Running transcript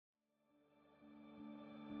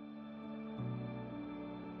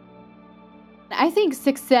I think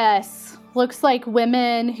success looks like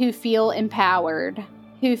women who feel empowered,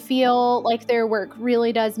 who feel like their work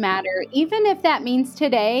really does matter, even if that means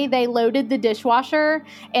today they loaded the dishwasher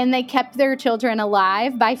and they kept their children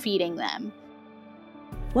alive by feeding them.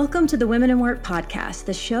 Welcome to the Women in Work podcast,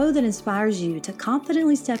 the show that inspires you to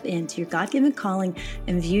confidently step into your God-given calling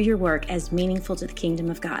and view your work as meaningful to the kingdom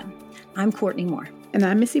of God. I'm Courtney Moore. And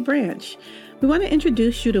I'm Missy Branch. We want to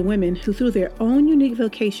introduce you to women who, through their own unique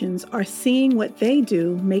vocations, are seeing what they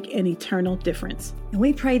do make an eternal difference. And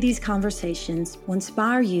we pray these conversations will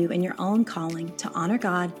inspire you in your own calling to honor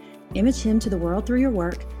God, image Him to the world through your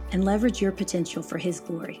work, and leverage your potential for His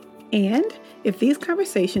glory. And if these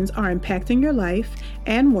conversations are impacting your life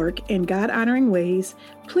and work in God-honoring ways,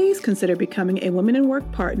 please consider becoming a Women in Work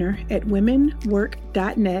partner at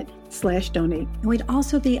womenwork.net/donate. And we'd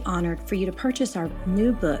also be honored for you to purchase our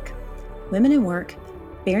new book, Women in Work,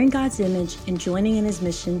 Bearing God's Image and Joining in His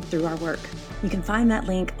Mission Through Our Work. You can find that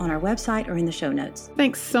link on our website or in the show notes.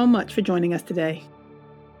 Thanks so much for joining us today.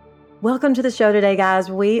 Welcome to the show today, guys.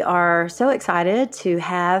 We are so excited to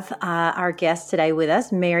have our guest today with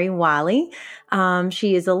us, Mary Wiley.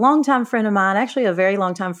 She is a longtime friend of mine, actually a very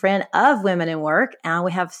longtime friend of Women in Work.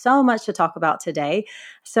 We have so much to talk about today.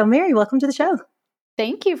 So Mary, welcome to the show.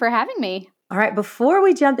 Thank you for having me. All right, before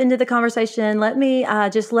we jump into the conversation, let me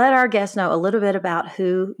just let our guests know a little bit about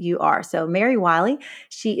who you are. So Mary Wiley,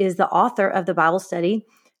 she is the author of the Bible study,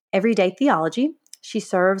 Everyday Theology. She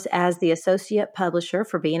serves as the associate publisher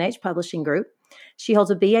for B&H Publishing Group. She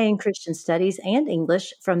holds a BA in Christian Studies and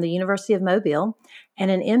English from the University of Mobile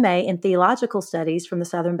and an MA in Theological Studies from the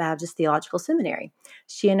Southern Baptist Theological Seminary.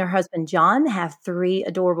 She and her husband, John, have 3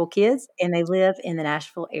 adorable kids, and they live in the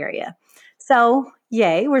Nashville area. So,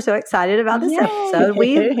 yay, we're so excited about this episode.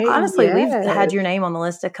 We've had your name on the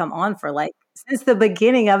list to come on for since the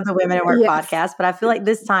beginning of the Women at Work podcast, but I feel like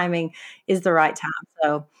this timing is the right time.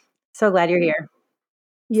 So glad you're here.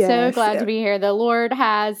 Yes. So glad to be here. The Lord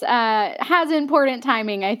has important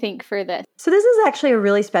timing, I think, for this. So this is actually a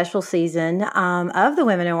really special season of the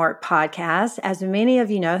Women in Work podcast. As many of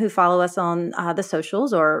you know who follow us on the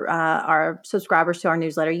socials or are subscribers to our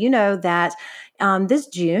newsletter, you know that this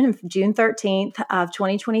June 13th of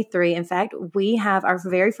 2023, in fact, we have our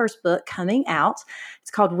very first book coming out. It's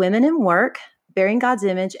called Women in Work, Bearing God's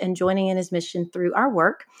Image and Joining in His Mission Through Our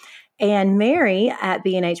Work. And Mary at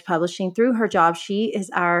B&H Publishing, through her job, she is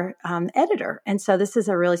our editor. And so this is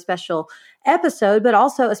a really special episode, but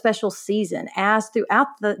also a special season. As throughout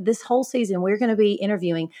this whole season, we're going to be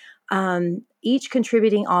interviewing each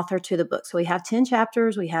contributing author to the book. So we have 10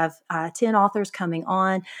 chapters. We have 10 authors coming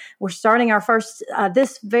on. We're starting our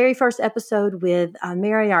this very first episode with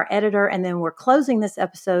Mary, our editor, and then we're closing this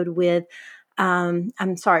episode with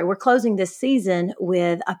we're closing this season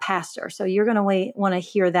with a pastor. So you're going to want to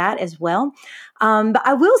hear that as well. But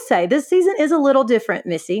I will say this season is a little different,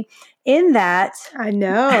 Missy, in that I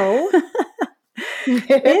know.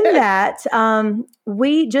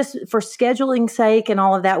 We just, for scheduling sake and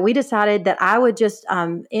all of that, we decided that I would just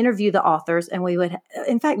interview the authors, and we would,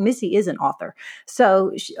 in fact, Missy is an author.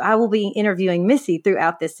 So I will be interviewing Missy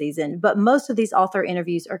throughout this season, but most of these author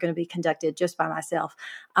interviews are going to be conducted just by myself.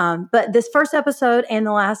 But this first episode and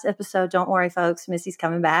the last episode, don't worry, folks, Missy's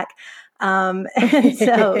coming back. And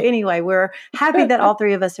so anyway, we're happy that all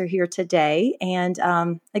 3 of us are here today. And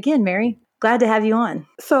again, Mary, glad to have you on.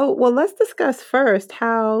 So, let's discuss first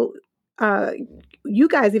how you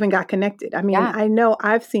guys even got connected. I mean, I know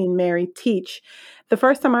I've seen Mary teach. The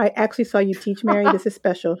first time I actually saw you teach, Mary, this is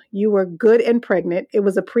special. You were good and pregnant. It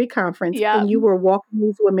was a pre-conference, and you were walking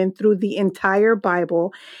these women through the entire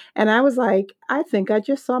Bible. And I was like, I think I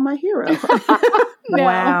just saw my hero. No.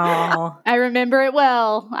 Wow. I remember it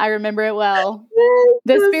well.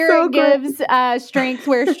 The Spirit gives strength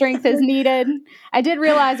where strength is needed. I did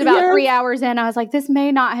realize about 3 hours in, I was like, this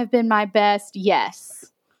may not have been my best. Yes.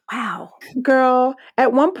 Wow. Girl,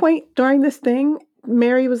 at one point during this thing,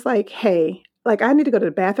 Mary was like, hey, I need to go to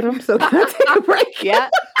the bathroom, so can I take a break? Yeah.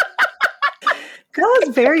 That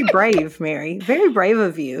was very brave, Mary. Very brave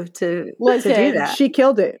of you to do that. She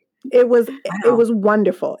killed it. It was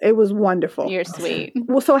wonderful. It was wonderful. You're sweet.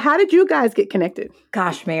 Well, so how did you guys get connected?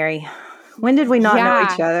 Gosh, Mary, when did we not know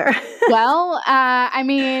each other? Well, I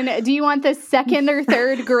mean, do you want the 2nd or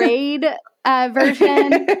 3rd grade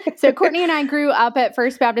version? So Courtney and I grew up at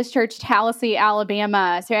First Baptist Church, Tallahassee,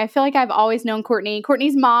 Alabama. So I feel like I've always known Courtney.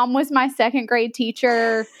 Courtney's mom was my 2nd grade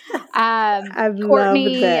teacher.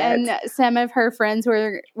 Courtney and some of her friends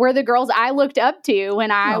were the girls I looked up to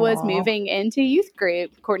when I was moving into youth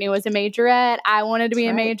group. Courtney was a majorette. I wanted to be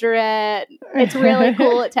a majorette. It's really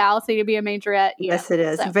cool at Tallahassee to be a majorette. Yes, it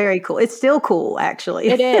is. So. Very cool. It's still cool, actually.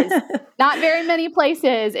 It is. Not very many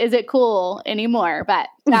places is it cool anymore, but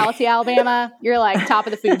Tallahassee, Alabama, you're like top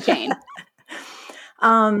of the food chain.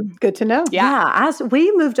 Good to know. Yeah.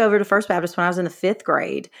 We moved over to First Baptist when I was in the 5th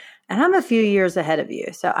grade, and I'm a few years ahead of you.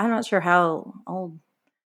 So I'm not sure how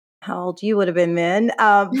old you would have been then.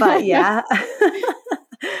 But yeah.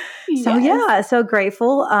 So so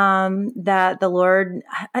grateful that the Lord,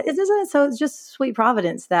 isn't it? So it's just sweet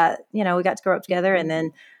providence that, we got to grow up together, and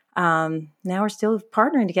then now we're still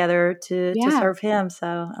partnering together to serve Him.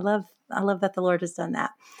 So I love that the Lord has done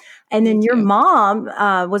that. And then your mom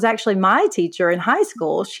was actually my teacher in high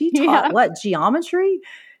school. She taught geometry?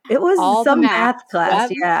 It was all some math class.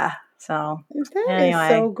 Yep. Yeah. So anyway, is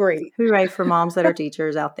so great. Hooray for moms that are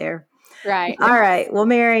teachers out there. Right. All right. Well,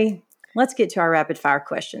 Mary, let's get to our rapid fire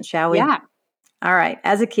questions, shall we? Yeah. All right.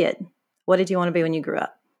 As a kid, what did you want to be when you grew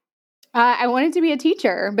up? I wanted to be a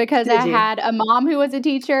teacher because I had a mom who was a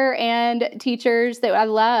teacher and teachers that I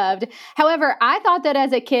loved. However, I thought that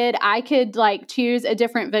as a kid, I could choose a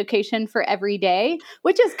different vocation for every day,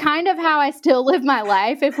 which is kind of how I still live my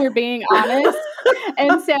life, if we're being honest.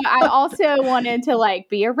 And so I also wanted to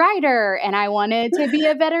be a writer, and I wanted to be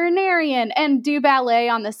a veterinarian and do ballet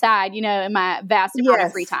on the side, in my vast amount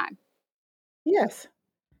of free time. Yes.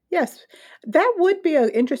 That would be an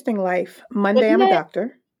interesting life. Monday, I'm a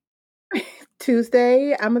doctor.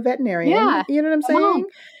 Tuesday, I'm a veterinarian. Yeah. You know what I'm saying?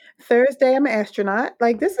 Thursday, I'm an astronaut.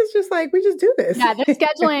 This is just we just do this. Yeah, the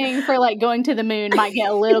scheduling for going to the moon might get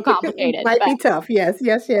a little complicated. Might be tough. Yes.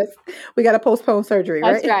 We got to postpone surgery,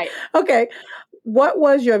 right? That's right. Okay. What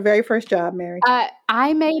was your very first job, Mary?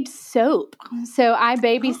 I made soap. So I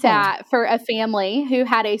babysat for a family who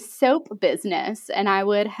had a soap business, and I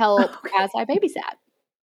would help as I babysat.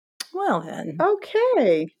 Well then.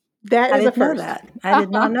 Okay. That is a first. I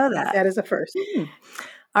did not know that. That is a first.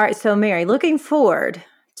 All right. So, Mary, looking forward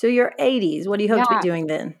to your 80s, what do you hope to be doing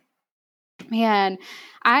then? Man,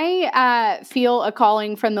 I feel a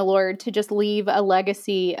calling from the Lord to just leave a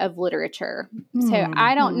legacy of literature. So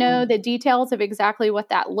I don't know the details of exactly what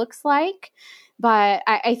that looks like, but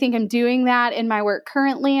I think I'm doing that in my work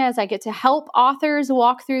currently as I get to help authors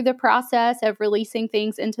walk through the process of releasing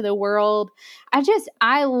things into the world.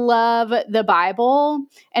 I love the Bible,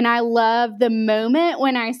 and I love the moment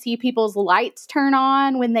when I see people's lights turn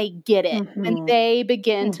on when they get it, when they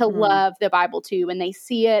begin to love the Bible too, when they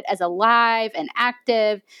see it as alive and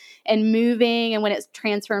active and moving, and when it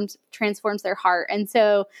transforms their heart. And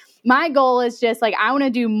so my goal is just I want to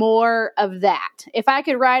do more of that. If I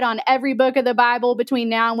could write on every book of the Bible between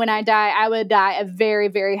now and when I die, I would die a very,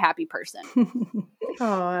 very happy person. I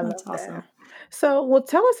love that. Awesome. So,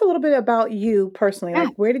 tell us a little bit about you personally.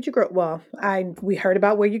 Where did you grow up? Well, we heard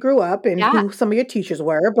about where you grew up and who some of your teachers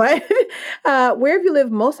were, but where have you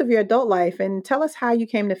lived most of your adult life? And tell us how you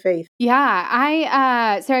came to faith. Yeah,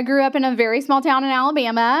 I grew up in a very small town in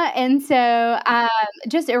Alabama, and so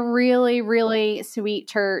just a really, really sweet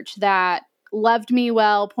church that loved me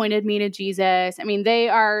well, pointed me to Jesus. I mean, they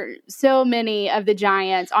are so many of the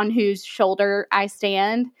giants on whose shoulder I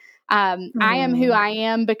stand. I am who I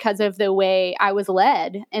am because of the way I was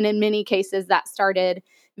led. And in many cases, that started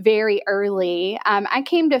very early. I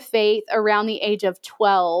came to faith around the age of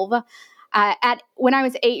 12. When I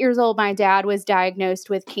was 8 years old, my dad was diagnosed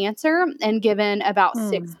with cancer and given about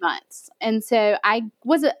 6 months. And so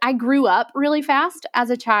I grew up really fast as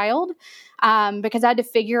a child because I had to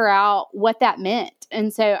figure out what that meant.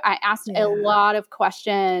 And so I asked a lot of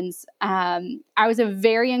questions. I was a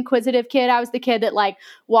very inquisitive kid. I was the kid that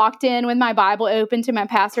walked in with my Bible open to my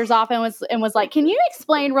pastor's office and was like, "Can you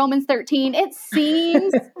explain Romans 13? It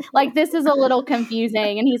seems like this is a little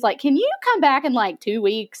confusing." And he's like, "Can you come back in 2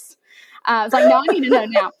 weeks?" I was like, "No, I need to know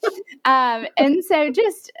now." And so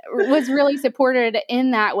just was really supported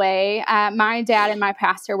in that way. My dad and my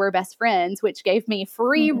pastor were best friends, which gave me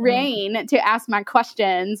free reign to ask my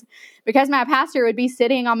questions because my pastor would be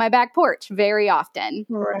sitting on my back porch very often.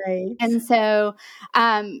 Right. And so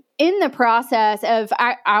in the process of,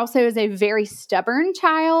 I also was a very stubborn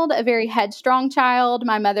child, a very headstrong child.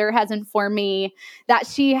 My mother has informed me that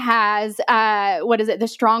she has, The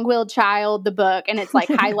Strong-Willed Child, the book, and it's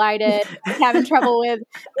highlighted. I was having trouble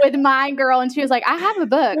with my girl, and she was like, "I have a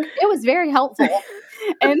book." It was very helpful.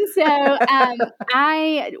 And so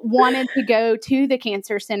I wanted to go to the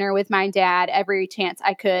cancer center with my dad every chance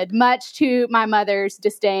I could, much to my mother's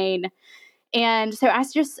disdain. And so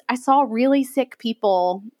I saw really sick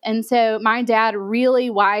people. And so my dad really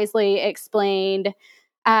wisely explained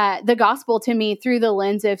the gospel to me through the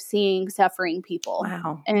lens of seeing suffering people.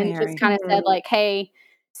 Wow. And Mary. just kind of said hey,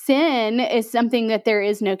 sin is something that there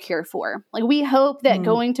is no cure for. Like, we hope that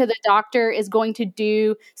going to the doctor is going to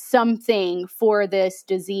do something for this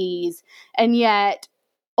disease. And yet,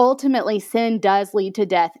 ultimately, sin does lead to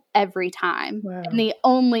death every time. Wow. And the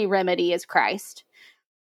only remedy is Christ.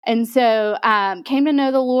 And so came to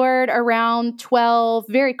know the Lord around 12,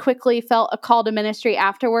 very quickly felt a call to ministry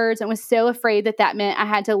afterwards, and was so afraid that that meant I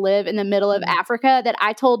had to live in the middle of Africa that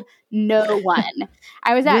I told no one.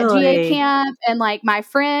 I was at GA camp, and like my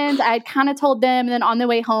friends, I had kind of told them, and then on the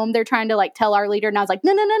way home, they're trying to like tell our leader, and I was like,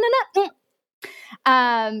 no.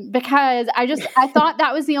 Because I thought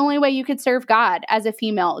that was the only way you could serve God as a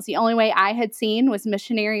female. It was the only way I had seen was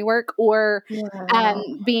missionary work or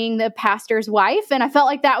being the pastor's wife. And I felt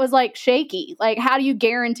like that was like shaky. Like, how do you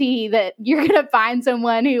guarantee that you're going to find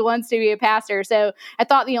someone who wants to be a pastor? So I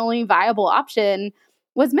thought the only viable option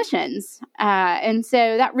was missions. And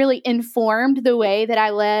so that really informed the way that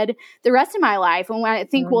I led the rest of my life. And I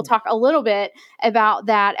think we'll talk a little bit about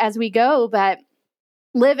that as we go, but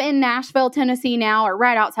live in Nashville, Tennessee now, or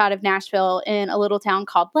right outside of Nashville in a little town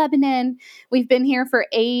called Lebanon. We've been here for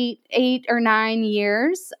eight or 9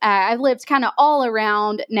 years. I've lived kind of all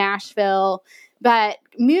around Nashville, but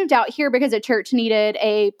moved out here because a church needed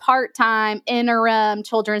a part-time interim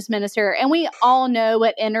children's minister. And we all know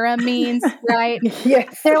what interim means, right?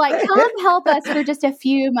 Yes. They're like, come help us for just a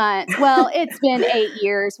few months. Well, it's been 8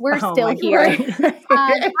 years. We're still here.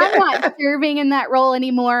 I'm not serving in that role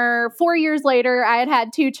anymore. 4 years later, I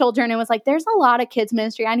had 2 children and was like, there's a lot of kids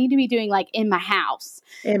ministry I need to be doing like in my house.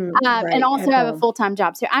 And also have a full-time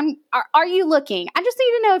job. So are you looking? I just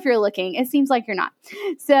need to know if you're looking. It seems like you're not.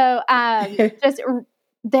 So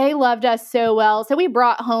they loved us so well. So we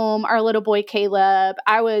brought home our little boy, Caleb.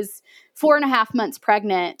 I was 4.5 months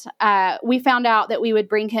pregnant. We found out that we would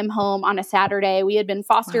bring him home on a Saturday. We had been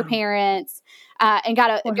foster parents and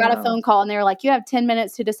got a phone call, and they were like, you have 10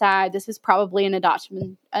 minutes to decide. This is probably an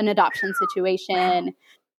adoption situation. Wow.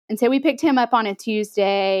 And so we picked him up on a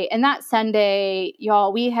Tuesday, and that Sunday,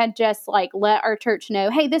 y'all, we had just like let our church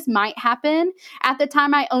know, hey, this might happen. At the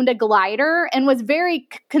time, I owned a glider and was very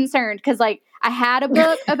concerned because like I had a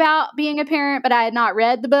book about being a parent, but I had not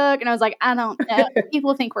read the book. And I was like, I don't know.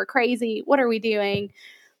 People think we're crazy. What are we doing?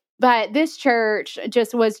 But this church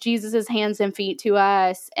just was Jesus's hands and feet to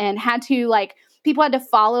us, and people had to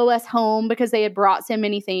follow us home because they had brought so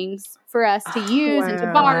many things for us to use and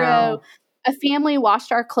to borrow. Wow. A family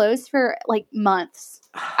washed our clothes for like months.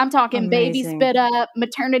 I'm talking baby spit up,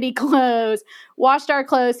 maternity clothes, washed our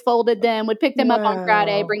clothes, folded them, would pick them up on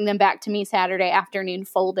Friday, bring them back to me Saturday afternoon,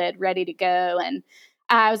 folded, ready to go. And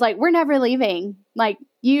I was like, we're never leaving. Like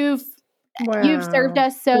you've served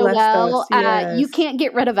us so well. Yes. You can't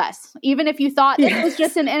get rid of us. Even if you thought this was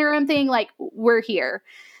just an interim thing, like we're here.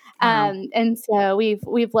 And so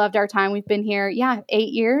we've loved our time. We've been here, 8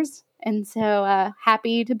 years. And so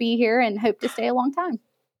happy to be here and hope to stay a long time.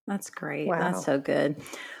 That's great. Wow. That's so good.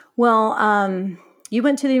 Well, you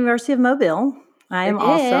went to the University of Mobile. I am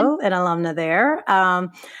also an alumna there.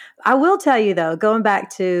 I will tell you, though, going back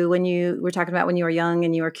to when you were talking about when you were young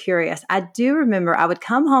and you were curious, I do remember I would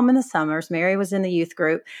come home in the summers. Mary was in the youth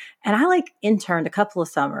group, and I interned a couple of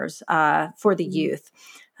summers for the youth.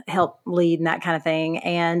 Help lead and that kind of thing.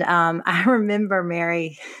 And I remember,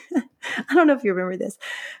 Mary, I don't know if you remember this,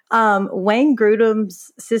 Wayne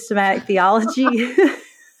Grudem's systematic theology.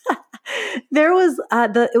 There was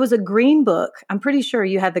it was a green book. I'm pretty sure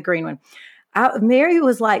you had the green one. Mary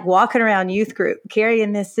was like walking around youth group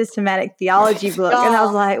carrying this systematic theology book. And I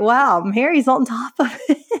was like, wow, Mary's on top of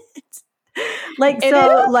it.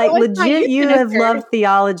 Legit, you have loved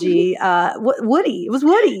theology. Woody, it was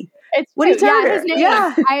Woody. It's Woody Turner. His name.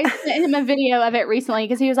 Yeah. I sent him a video of it recently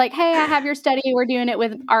because he was like, hey, I have your study. We're doing it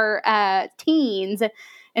with our teens.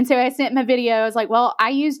 And so I sent him a video. I was like, well,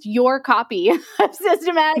 I used your copy of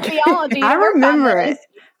systematic theology. I remember it.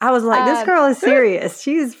 I was like, this girl is serious.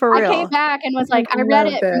 She's for real. I came back and was like, I read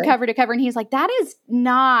it from cover to cover. And he's like, that is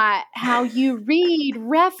not how you read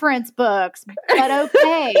reference books, but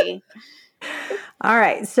okay. All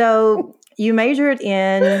right. So you majored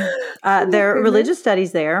in their religious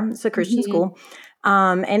studies there. It's a Christian school.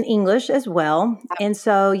 And English as well. And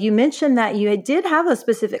so you mentioned that you did have a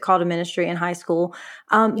specific call to ministry in high school.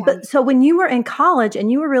 But so when you were in college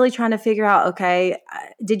and you were really trying to figure out, okay,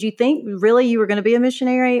 did you think really you were going to be a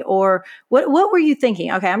missionary, or what were you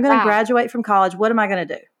thinking? Okay, I'm going to graduate from college. What am I going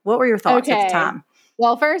to do? What were your thoughts at the time?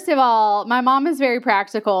 Well, first of all, my mom is very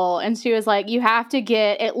practical, and she was like, you have to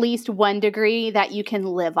get at least one degree that you can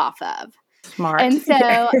live off of. Smart. And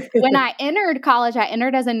so when I entered college, I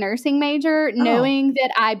entered as a nursing major, knowing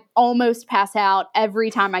that I almost pass out every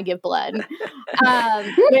time I give blood,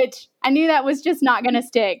 which I knew that was just not going to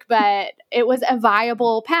stick, but it was a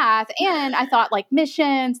viable path. And I thought, like,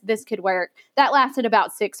 missions, this could work. That lasted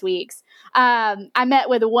about 6 weeks. I met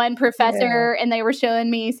with one professor and they were showing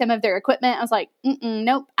me some of their equipment. I was like,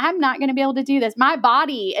 nope, I'm not going to be able to do this. My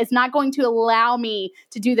body is not going to allow me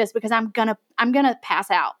to do this because I'm going to pass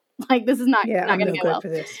out. Like, this is not going to go well.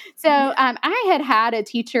 So I had a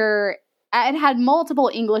teacher. I had had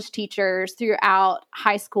multiple English teachers throughout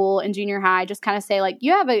high school and junior high just kind of say, like,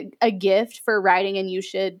 you have a gift for writing and you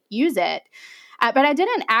should use it. But I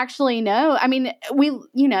didn't actually know. I mean,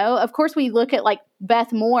 of course we look at like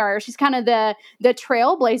Beth Moore. She's kind of the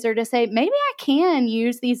trailblazer to say, maybe I can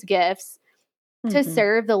use these gifts to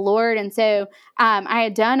serve the Lord. And so I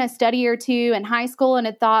had done a study or two in high school and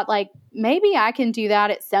had thought, like, maybe I can do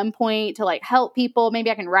that at some point to like help people.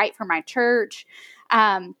 Maybe I can write for my church.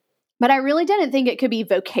 But I really didn't think it could be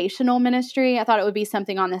vocational ministry. I thought it would be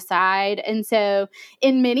something on the side. And so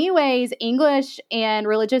in many ways, English and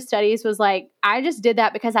religious studies was like, I just did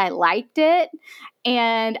that because I liked it.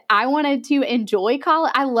 And I wanted to enjoy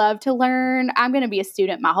college. I love to learn. I'm going to be a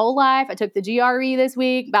student my whole life. I took the GRE this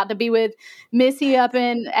week, about to be with Missy up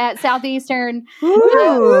at Southeastern.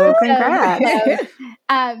 Ooh, congrats.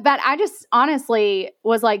 But I just honestly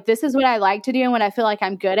was like, this is what I like to do and what I feel like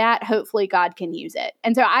I'm good at. Hopefully God can use it.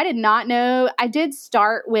 And so I did not know. I did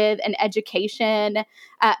start with an education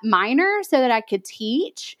minor so that I could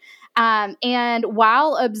teach. And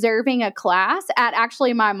while observing a class at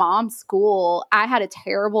actually my mom's school, I had a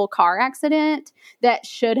terrible car accident that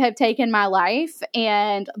should have taken my life.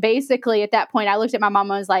 And basically at that point, I looked at my mom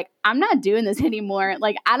and was like, I'm not doing this anymore.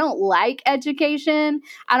 Like, I don't like education.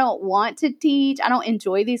 I don't want to teach. I don't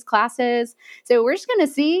enjoy these classes. So we're just going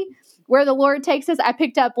to see where the Lord takes us. I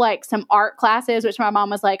picked up like some art classes, which my mom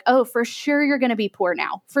was like, oh, for sure you're going to be poor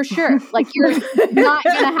now. For sure. Like, you're not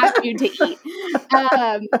going to have food to eat.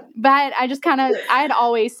 But I just I had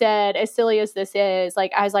always said, as silly as this is,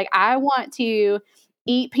 like, I was like, I want to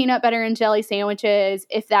eat peanut butter and jelly sandwiches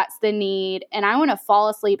if that's the need. And I want to fall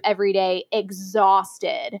asleep every day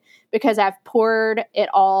exhausted because I've poured it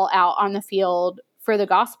all out on the field for the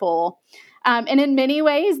gospel. And in many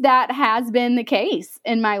ways, that has been the case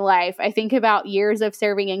in my life. I think about years of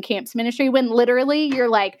serving in camps ministry when literally you're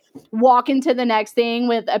like walking to the next thing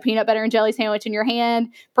with a peanut butter and jelly sandwich in your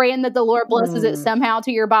hand, praying that the Lord blesses it somehow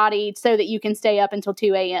to your body so that you can stay up until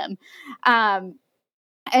 2 a.m.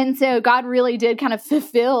 And so God really did kind of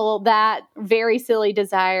fulfill that very silly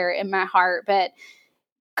desire in my heart. But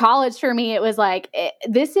college for me, it was like,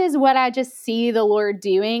 this is what I just see the Lord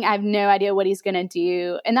doing. I have no idea what he's going to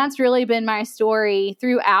do. And that's really been my story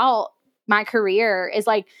throughout my career, is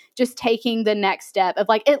like just taking the next step of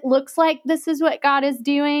like, it looks like this is what God is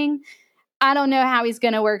doing. I don't know how he's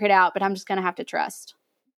going to work it out, but I'm just going to have to trust.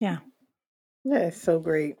 Yeah. That's so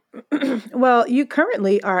great. Well, you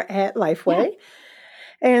currently are at Lifeway. Yeah.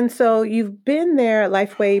 And so you've been there at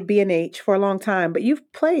Lifeway B&H for a long time, but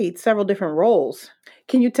you've played several different roles.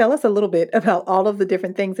 Can you tell us a little bit about all of the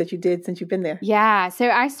different things that you did since you've been there? Yeah. So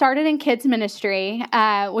I started in kids ministry,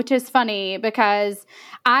 which is funny because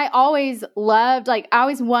I always loved, like, I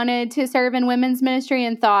always wanted to serve in women's ministry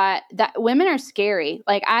and thought that women are scary.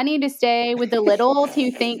 Like, I need to stay with the little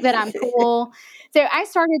to think that I'm cool. So I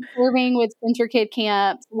started serving with Center Kid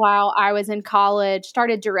Camp while I was in college,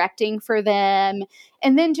 started directing for them.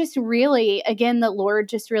 And then just really, again, the Lord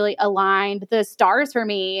just really aligned the stars for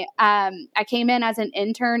me. I came in as an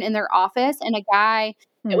intern in their office, and a guy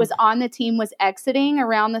that was on the team was exiting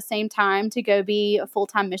around the same time to go be a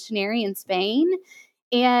full-time missionary in Spain.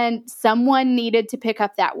 And someone needed to pick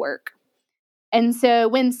up that work. And so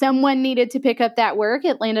when someone needed to pick up that work,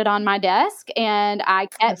 it landed on my desk, and I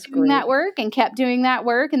kept doing that work and kept doing that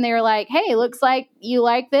work. And they were like, hey, looks like you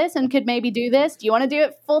like this and could maybe do this. Do you want to do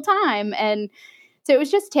it full time? And so it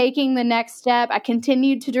was just taking the next step. I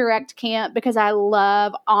continued to direct camp because I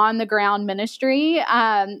love on the ground ministry.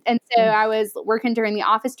 And so I was working during the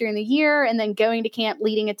office during the year and then going to camp,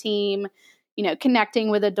 leading a team,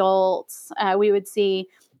 connecting with adults. We would see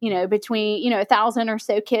between, 1,000 or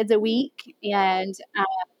so kids a week, and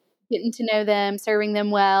getting to know them, serving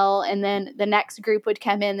them well. And then the next group would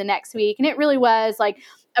come in the next week. And it really was like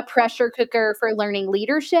a pressure cooker for learning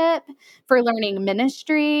leadership, for learning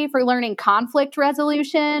ministry, for learning conflict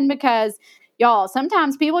resolution, because y'all,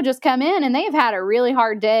 sometimes people just come in and they've had a really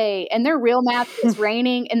hard day and they're real mad it's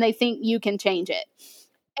raining and they think you can change it.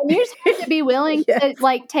 And you just have to be willing Yes. to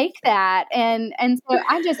like take that. And so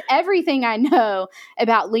I just, everything I know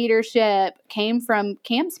about leadership came from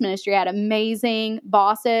camps ministry. I had amazing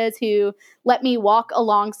bosses who let me walk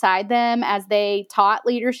alongside them as they taught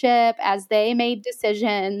leadership, as they made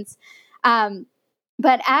decisions.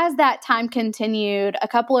 But as that time continued, a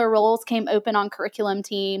couple of roles came open on curriculum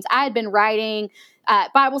teams. I had been writing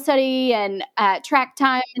Bible study and track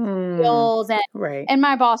time materials, and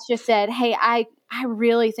my boss just said, "Hey, I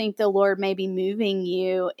really think the Lord may be moving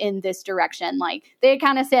you in this direction." Like they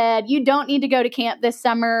kind of said, "You don't need to go to camp this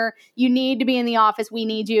summer. You need to be in the office. We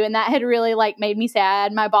need you." And that had really like made me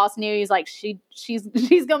sad. My boss knew. He's like, she's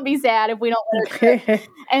going to be sad if we don't let her go.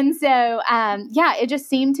 And so, it just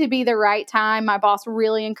seemed to be the right time. My boss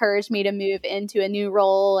really encouraged me to move into a new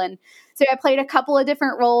role. And so I played a couple of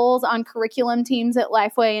different roles on curriculum teams at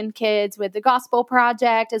Lifeway and Kids with the Gospel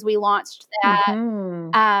Project as we launched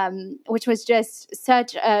that, which was just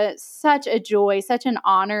such a joy, such an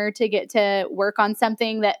honor to get to work on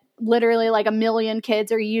something that literally like 1 million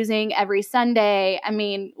kids are using every Sunday. I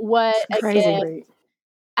mean, what a gift.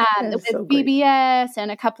 With so BBS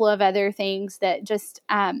and a couple of other things that just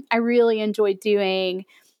I really enjoyed doing.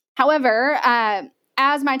 However,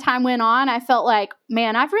 as my time went on, I felt like,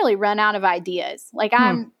 man, I've really run out of ideas. Like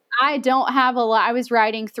I don't have a lot. I was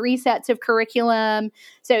writing 3 sets of curriculum,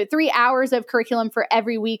 so 3 hours of curriculum for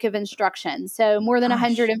every week of instruction. So more than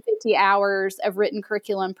 150 hours of written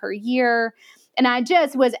curriculum per year. And I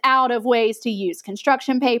just was out of ways to use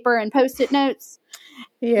construction paper and Post-it notes.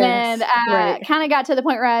 Yes, and kind of got to the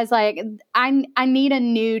point where I was like, I need a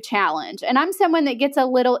new challenge. And I'm someone that gets a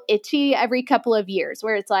little itchy every couple of years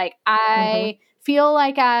where it's like, I feel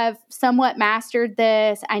like I've somewhat mastered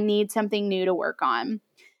this. I need something new to work on.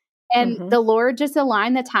 And the Lord just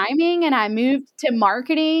aligned the timing, and I moved to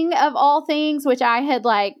marketing of all things, which I had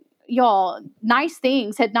like, y'all, nice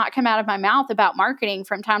things had not come out of my mouth about marketing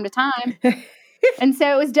from time to time. And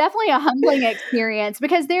so it was definitely a humbling experience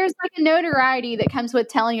because there's like a notoriety that comes with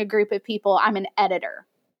telling a group of people I'm an editor.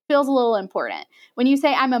 Feels a little important. When you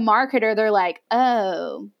say I'm a marketer, they're like,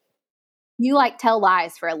 oh, you like tell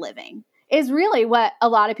lies for a living. Is really what a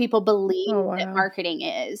lot of people believe that marketing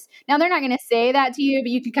is. Now, they're not going to say that to you, but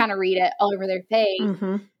you can kind of read it all over their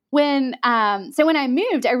face. When I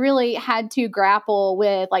moved, I really had to grapple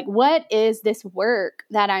with like, what is this work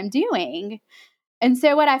that I'm doing? And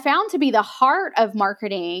so what I found to be the heart of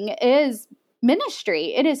marketing is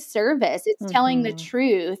ministry. It is service. It's telling the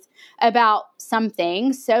truth about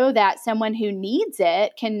something so that someone who needs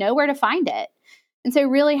it can know where to find it. And so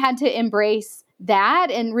really had to embrace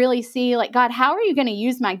that and really see like, God, how are you going to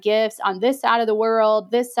use my gifts on this side of the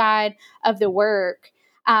world, this side of the work?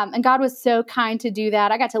 And God was so kind to do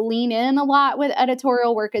that. I got to lean in a lot with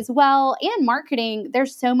editorial work as well. And marketing,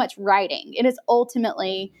 there's so much writing. It is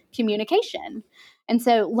ultimately communication. And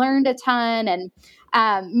so learned a ton and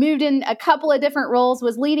moved in a couple of different roles,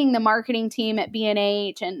 was leading the marketing team at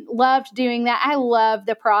B&H and loved doing that. I love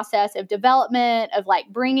the process of development, of like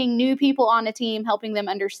bringing new people on a team, helping them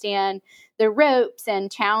understand the ropes and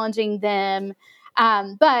challenging them.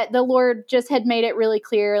 But the Lord just had made it really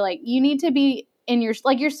clear, like you need to be in your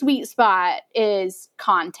sweet spot is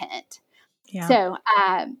content. Yeah. So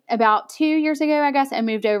about 2 years ago, I guess, I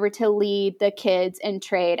moved over to lead the kids and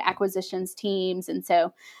trade acquisitions teams. And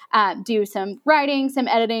so do some writing, some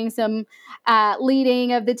editing, some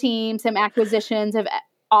leading of the team, some acquisitions of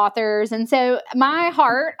authors. And so my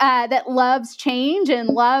heart that loves change and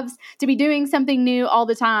loves to be doing something new all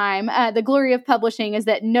the time. The glory of publishing is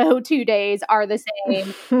that no 2 days are the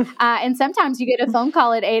same. And sometimes you get a phone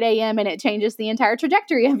call at 8 a.m. and it changes the entire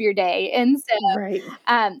trajectory of your day. And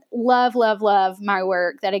so love my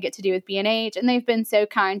work that I get to do with B&H. And they've been so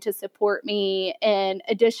kind to support me in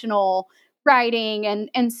additional writing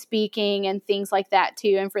and speaking and things like that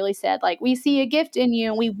too. And really said, like, we see a gift in you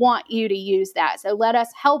and we want you to use that. So let us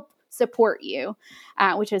help support you,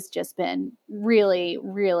 which has just been really,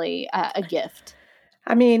 really a gift.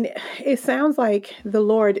 I mean, it sounds like the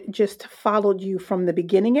Lord just followed you from the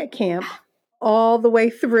beginning at camp all the way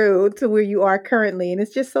through to where you are currently. And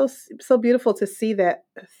it's just so beautiful to see that,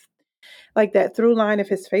 like that through line of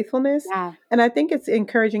his faithfulness. Yeah. And I think it's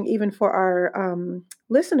encouraging even for our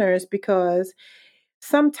listeners, because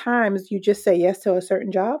sometimes you just say yes to a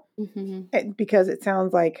certain job because it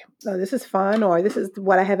sounds like, oh, this is fun, or this is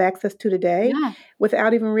what I have access to today,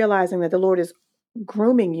 without even realizing that the Lord is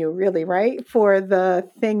grooming you, really, right? For the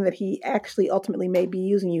thing that he actually ultimately may be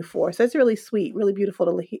using you for. So it's really sweet, really beautiful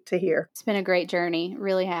to hear. It's been a great journey. It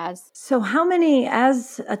really has. So how many,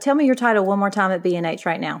 tell me your title one more time at B&H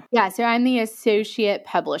right now. Yeah, so I'm the associate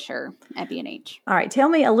publisher at B&H. All right. Tell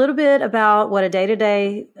me a little bit about what a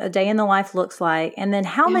day in the life looks like. And then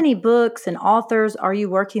how many books and authors are you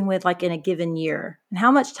working with like in a given year? And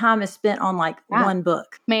how much time is spent on like one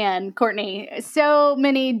book? Man, Courtney, so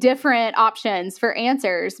many different options for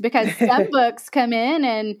answers because some books come in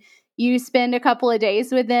and you spend a couple of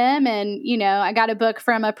days with them. And, I got a book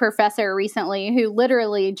from a professor recently who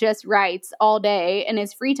literally just writes all day in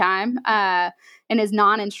his free time, in his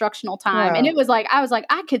non-instructional time. Wow. And I was like,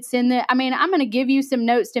 I could send that. I mean, I'm going to give you some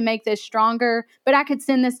notes to make this stronger, but I could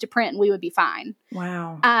send this to print and we would be fine.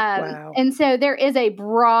 Wow. Wow. And so there is a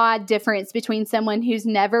broad difference between someone who's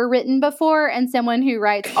never written before and someone who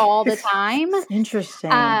writes all the time. Interesting.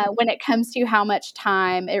 When it comes to how much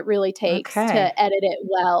time it really takes to edit it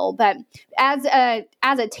well. But as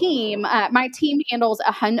a team, my team handles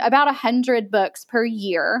about 100 books per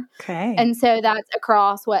year. Okay. And so that's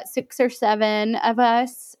across 6 or 7 of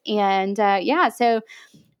us. And so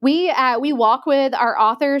we walk with our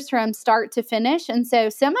authors from start to finish. And so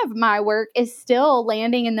some of my work is still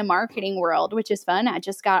landing in the marketing world, which is fun. I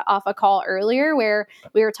just got off a call earlier where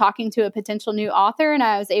we were talking to a potential new author, and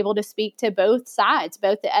I was able to speak to both sides,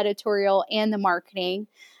 both the editorial and the marketing,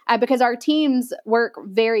 because our teams work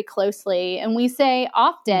very closely. And we say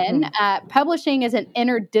often publishing is an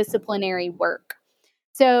interdisciplinary work.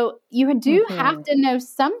 So you do have to know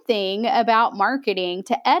something about marketing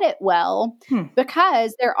to edit well,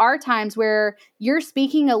 because there are times where you're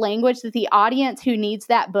speaking a language that the audience who needs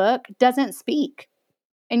that book doesn't speak.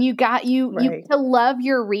 And you to love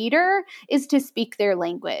your reader is to speak their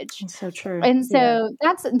language. That's so true. And so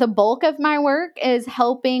that's the bulk of my work, is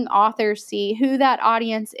helping authors see who that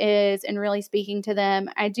audience is and really speaking to them.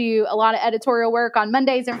 I do a lot of editorial work on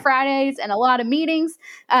Mondays and Fridays and a lot of meetings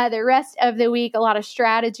the rest of the week, a lot of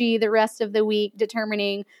strategy the rest of the week,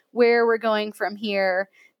 determining where we're going from here.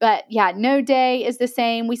 But no day is the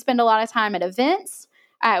same. We spend a lot of time at events.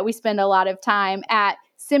 We spend a lot of time at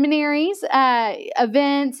seminaries,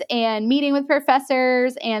 events, and meeting with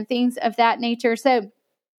professors and things of that nature. So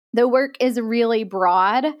the work is really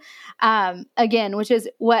broad, again, which is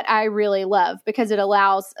what I really love, because it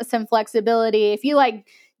allows some flexibility. If you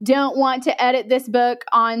don't want to edit this book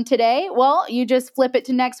on today, well, you just flip it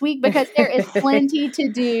to next week, because there is plenty to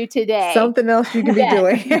do today. Something else you can be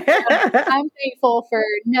doing. So I'm thankful for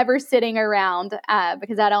never sitting around,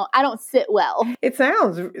 because I don't sit well. It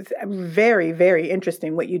sounds very, very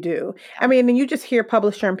interesting what you do. I mean, and you just hear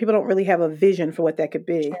publisher and people don't really have a vision for what that could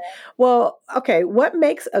be. Sure. Well, okay, what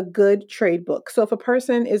makes a good trade book? So if a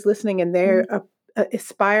person is listening and they're an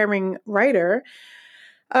aspiring writer,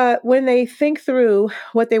 when they think through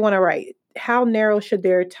what they want to write, how narrow should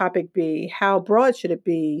their topic be? How broad should it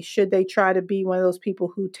be? Should they try to be one of those people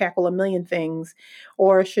who tackle a million things?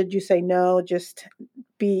 Or should you say, no, just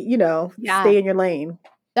be, stay in your lane?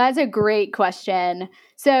 That's a great question.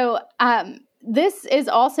 So this is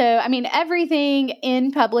also, everything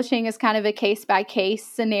in publishing is kind of a case-by-case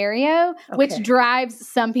scenario, which drives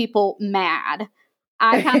some people mad.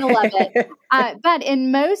 I kind of love it. But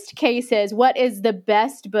in most cases, what is the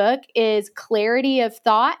best book is clarity of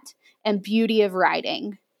thought and beauty of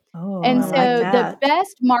writing. Oh, and so the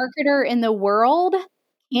best marketer in the world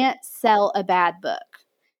can't sell a bad book.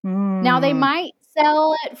 Now, they might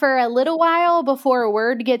sell it for a little while before a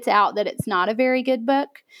word gets out that it's not a very good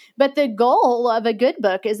book. But the goal of a good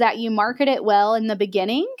book is that you market it well in the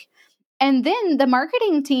beginning. And then the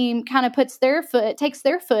marketing team kind of takes their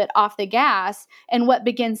foot off the gas. And what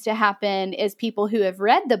begins to happen is people who have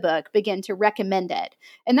read the book begin to recommend it.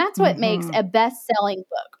 And that's what makes a best-selling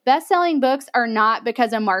book. Best-selling books are not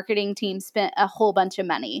because a marketing team spent a whole bunch of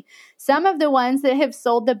money. Some of the ones that have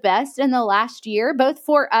sold the best in the last year, both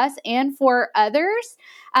for us and for others,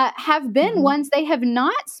 have been ones they have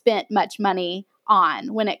not spent much money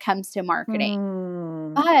on when it comes to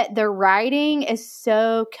marketing. But the writing is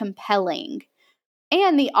so compelling.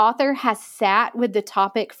 And the author has sat with the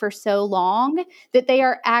topic for so long that they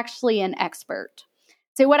are actually an expert.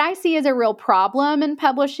 So what I see as a real problem in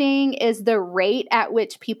publishing is the rate at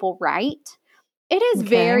which people write. It is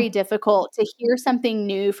very difficult to hear something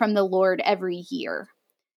new from the Lord every year.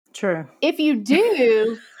 True. If you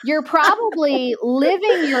do, you're probably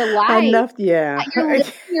living your life. You're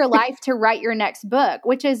living your life to write your next book,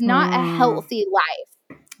 which is not a healthy life.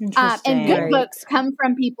 And good books come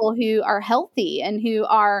from people who are healthy and who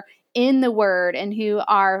are in the Word and who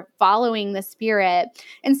are following the Spirit.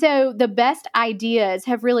 And so the best ideas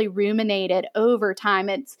have really ruminated over time.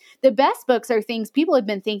 It's the best books are things people have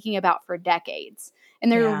been thinking about for decades.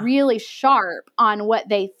 And they're really sharp on what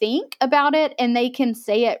they think about it. And they can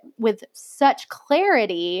say it with such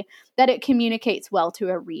clarity that it communicates well to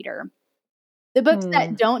a reader. The books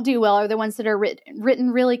that don't do well are the ones that are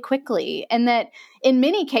written really quickly. And that in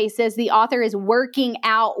many cases, the author is working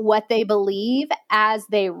out what they believe as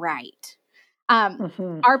they write.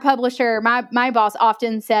 Our publisher, my boss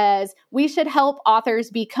often says, we should help authors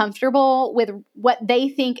be comfortable with what they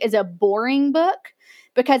think is a boring book,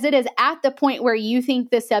 because it is at the point where you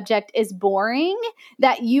think the subject is boring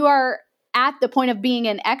that you are at the point of being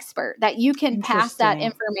an expert, that you can pass that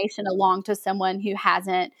information along to someone who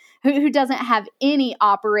doesn't have any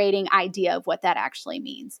operating idea of what that actually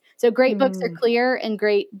means. So great books are clear, and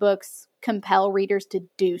great books compel readers to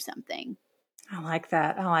do something. I like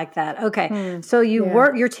that. Okay. So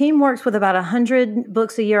your team works with about 100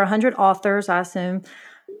 books a year, 100 authors, I assume.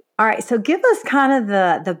 All right. So give us kind of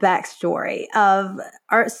the backstory of,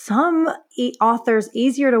 are some authors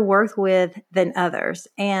easier to work with than others?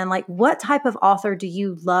 And like, what type of author do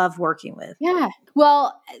you love working with? Yeah.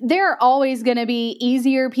 Well, there are always going to be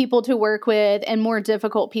easier people to work with and more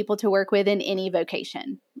difficult people to work with in any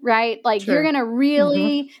vocation, right? Like you're going to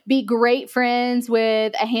really be great friends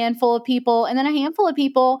with a handful of people, and then a handful of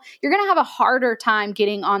people, you're going to have a harder time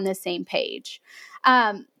getting on the same page.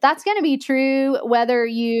 That's going to be true whether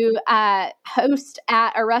you host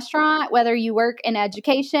at a restaurant, whether you work in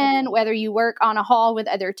education, whether you work on a hall with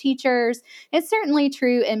other teachers. It's certainly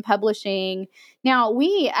true in publishing. Now,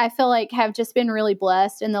 I feel like, have just been really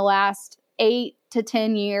blessed in the last 8 to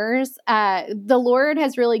 10 years. The Lord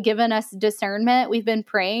has really given us discernment. We've been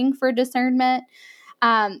praying for discernment.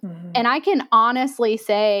 And I can honestly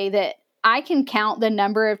say that I can count the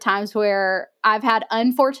number of times where I've had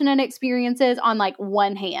unfortunate experiences on like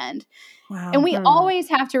one hand. Wow. And we always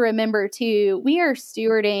have to remember too, we are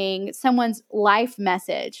stewarding someone's life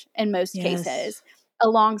message in most cases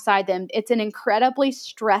alongside them. It's an incredibly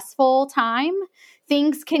stressful time.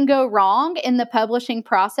 Things can go wrong in the publishing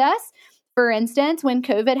process. For instance, when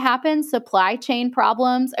COVID happened, supply chain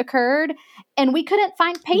problems occurred and we couldn't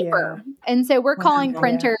find paper. And so we're calling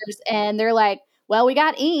printers and they're like, well, we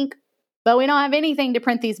got ink, but we don't have anything to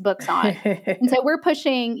print these books on. And so we're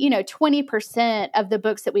pushing, 20% of the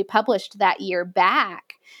books that we published that year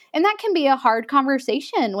back. And that can be a hard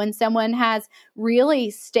conversation when someone has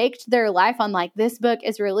really staked their life on like, this book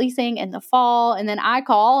is releasing in the fall. And then I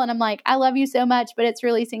call and I'm like, I love you so much, but it's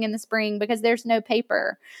releasing in the spring because there's no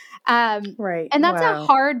paper. Right. And that's a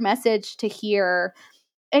hard message to hear.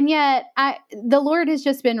 And yet the Lord has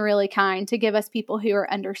just been really kind to give us people who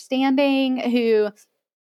are understanding, who,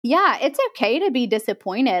 it's okay to be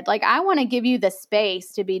disappointed. Like, I want to give you the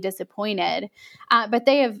space to be disappointed, but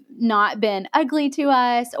they have not been ugly to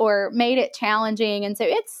us or made it challenging. And so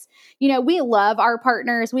it's, we love our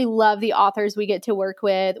partners. We love the authors we get to work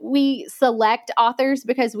with. We select authors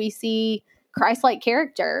because we see Christ-like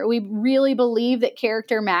character. We really believe that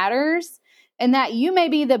character matters and that you may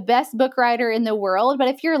be the best book writer in the world, but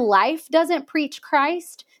if your life doesn't preach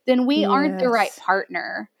Christ, then we aren't the right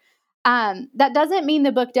partner. That doesn't mean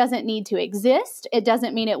the book doesn't need to exist. It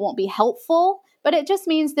doesn't mean it won't be helpful, but it just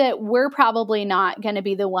means that we're probably not going to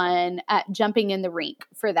be the one jumping in the rink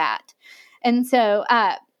for that. And so,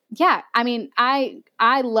 I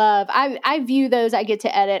view those I get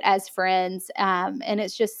to edit as friends. And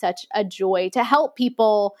it's just such a joy to help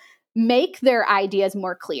people make their ideas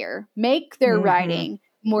more clear, make their writing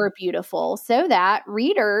more beautiful so that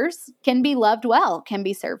readers can be loved well, can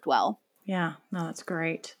be served well. Yeah, no, that's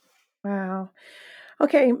great. Wow.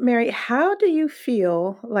 Okay, Mary, how do you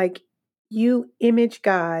feel like you image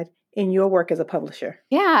God in your work as a publisher?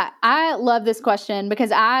 Yeah, I love this question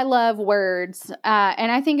because I love words.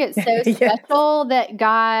 And I think it's so special that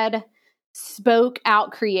God spoke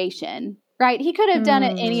out creation, right? He could have done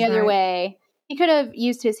it any other way. He could have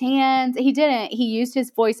used his hands. He didn't. He used his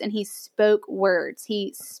voice and he spoke words.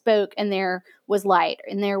 He spoke and there was light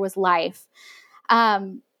and there was life.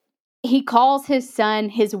 He calls his son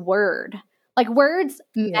his word. Like, words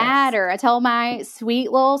matter. I tell my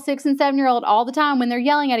sweet little 6 and 7-year-old all the time when they're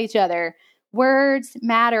yelling at each other, words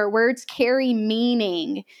matter. Words carry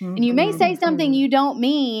meaning. And you may say something you don't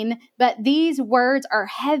mean, but these words are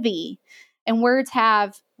heavy and words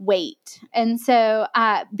have weight. And so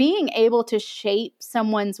being able to shape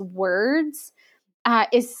someone's words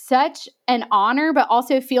is such an honor, but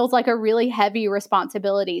also feels like a really heavy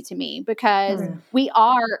responsibility to me because we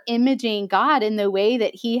are imaging God in the way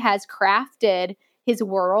that he has crafted his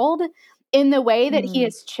world. in the way that he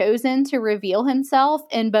has chosen to reveal himself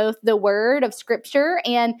in both the word of scripture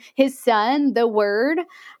and his son, the word,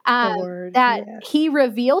 that he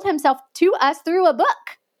revealed himself to us through a book.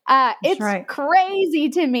 It's crazy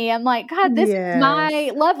to me. I'm like, God, this is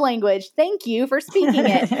my love language. Thank you for speaking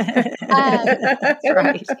it.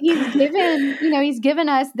 He's given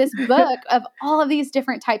us this book of all of these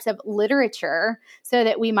different types of literature so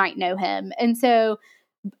that we might know him. And so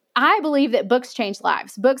I believe that books change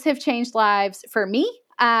lives. Books have changed lives for me.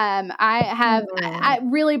 I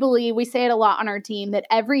really believe, we say it a lot on our team, that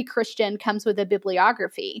every Christian comes with a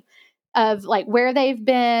bibliography of like where they've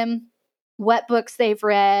been, what books they've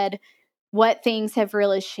read, what things have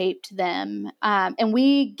really shaped them. And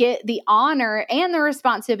we get the honor and the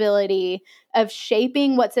responsibility of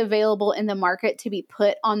shaping what's available in the market to be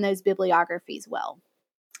put on those bibliographies well.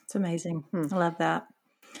 It's amazing. I love that.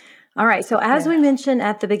 All right. So as we mentioned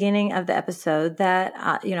at the beginning of the episode that,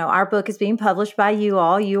 our book is being published by you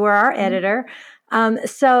all. You are our editor.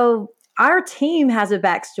 So our team has a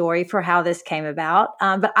backstory for how this came about.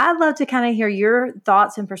 But I'd love to kind of hear your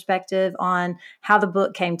thoughts and perspective on how the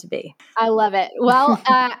book came to be. I love it. Well,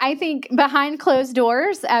 I think behind closed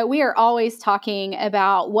doors, we are always talking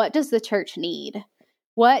about what does the church need?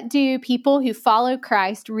 What do people who follow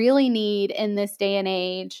Christ really need in this day and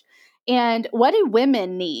age? And what do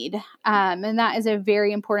women need? And that is a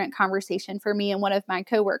very important conversation for me and one of my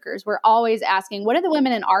coworkers. We're always asking, what do the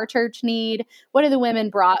women in our church need? What do the women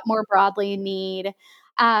more broadly need?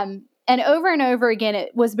 And over again,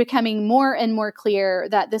 it was becoming more and more clear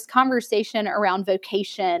that this conversation around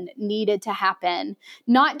vocation needed to happen,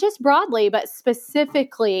 not just broadly, but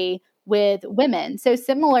specifically with women. So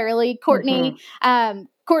similarly, Courtney,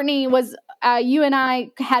 Courtney was, you and I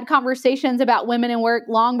had conversations about women in work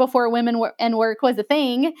long before women in work was a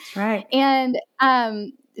thing. Right. And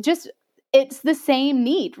it's the same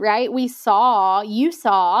need, right? You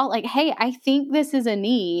saw like, hey, I think this is a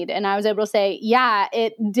need. And I was able to say, yeah,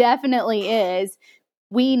 it definitely is.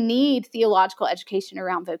 We need theological education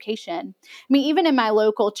around vocation. I mean, even in my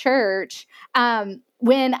local church,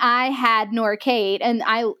 when I had Nora Kate, and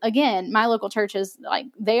my local church is like,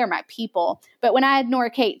 they are my people. But when I had Nora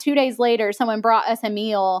Kate, 2 days later, someone brought us a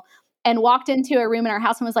meal and walked into a room in our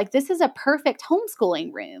house and was like, this is a perfect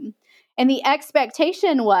homeschooling room. And the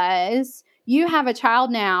expectation was, you have a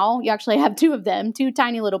child now, you actually have two of them, two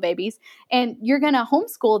tiny little babies, and you're going to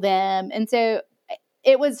homeschool them. And so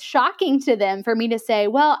it was shocking to them for me to say,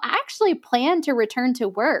 well, I actually plan to return to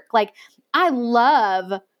work. Like, I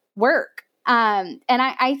love work. And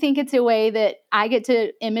I think it's a way that I get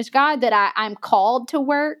to image God, that I'm called to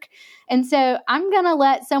work. And so I'm going to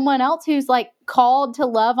let someone else who's like called to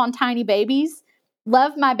love on tiny babies,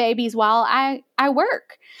 love my babies while I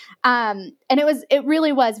work. And it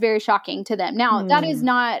really was very shocking to them. Now, that is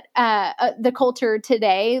not the culture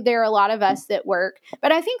today. There are a lot of us that work,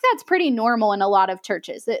 but I think that's pretty normal in a lot of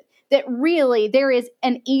churches, that really there is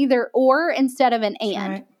an either or instead of an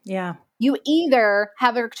and. Right. Yeah. You either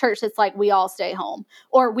have a church that's like, we all stay home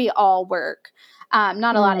or we all work.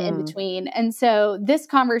 Not a lot of in between. And so this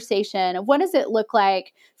conversation of what does it look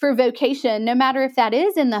like for vocation, no matter if that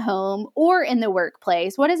is in the home or in the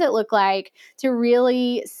workplace, what does it look like to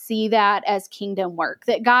really see that as kingdom work?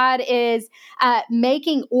 That God is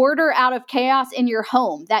making order out of chaos in your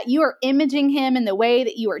home, that you are imaging him in the way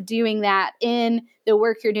that you are doing that in the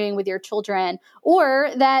work you're doing with your children,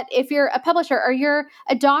 or that if you're a publisher or you're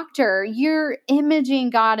a doctor, you're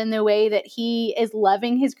imaging God in the way that he is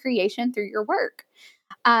loving his creation through your work.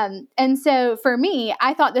 And so for me,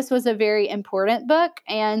 I thought this was a very important book.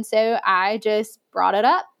 And so I just brought it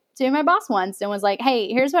up to my boss once and was like, hey,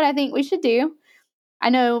 here's what I think we should do. I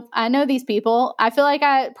know these people. I feel like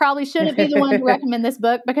I probably shouldn't be the one to recommend this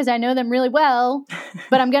book because I know them really well,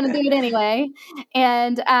 but I'm going to do it anyway.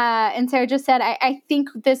 And so I just said, I think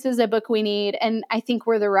this is a book we need. And I think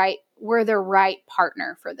we're the right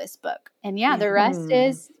partner for this book. And the rest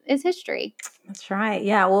is history. That's right.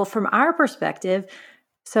 Yeah. Well, from our perspective,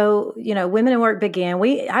 so, Women in Work began.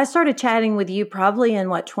 I started chatting with you probably in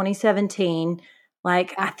 2017.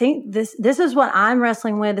 Like, I think this is what I'm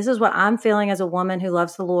wrestling with. This is what I'm feeling as a woman who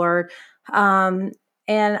loves the Lord. And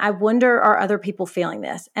I wonder, are other people feeling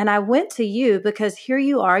this? And I went to you because here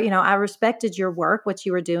you are, I respected your work, what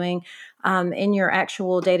you were doing in your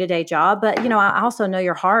actual day-to-day job. But, I also know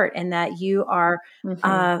your heart and that you are,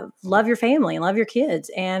 love your family and love your kids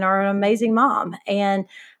and are an amazing mom. And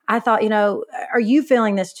I thought, are you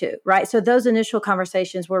feeling this too? Right. So those initial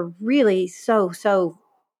conversations were really so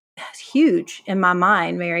huge in my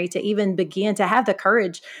mind, Mary, to even begin to have the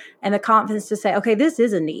courage and the confidence to say, okay, this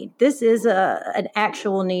is a need. This is an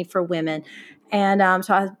actual need for women. And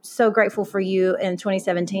so I'm so grateful for you in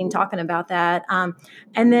 2017 talking about that.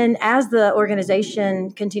 And then as the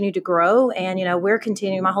organization continued to grow, and, we're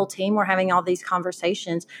continuing, my whole team, we're having all these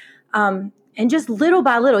conversations. And just little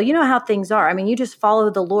by little, you know how things are. I mean, you just follow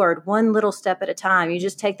the Lord one little step at a time. You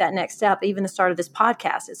just take that next step. Even the start of this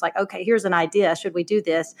podcast, it's like, okay, here's an idea. Should we do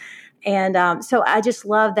this? And so I just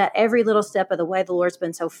love that every little step of the way, the Lord's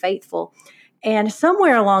been so faithful. And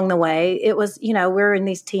somewhere along the way, it was, we're in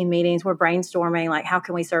these team meetings, we're brainstorming, like, how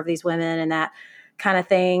can we serve these women and that kind of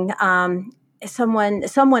thing.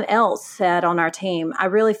 Someone else said on our team, I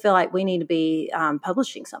really feel like we need to be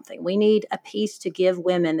publishing something. We need a piece to give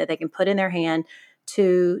women that they can put in their hand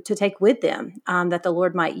to take with them, that the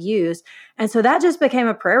Lord might use. And so that just became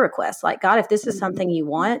a prayer request. Like, God, if this is something you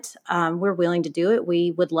want, we're willing to do it.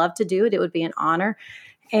 We would love to do it. It would be an honor.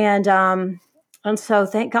 And so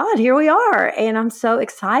thank God, here we are. And I'm so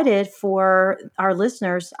excited for our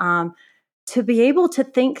listeners to be able to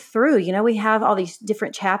think through. We have all these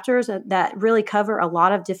different chapters that really cover a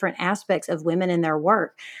lot of different aspects of women in their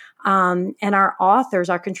work. And our authors,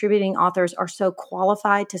 our contributing authors, are so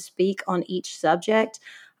qualified to speak on each subject.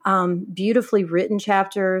 Beautifully written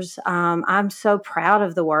chapters. I'm so proud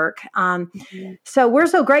of the work. So we're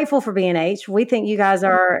so grateful for B&H. We think you guys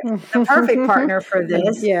are the perfect partner for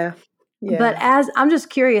this. Yeah. But as I'm just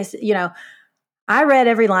curious, I read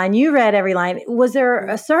every line, you read every line. Was there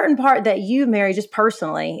a certain part that you, Mary, just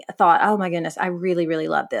personally thought, oh my goodness, I really, really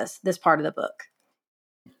love this part of the book?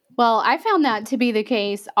 Well, I found that to be the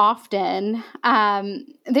case often.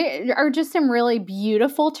 There are just some really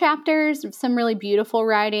beautiful chapters, some really beautiful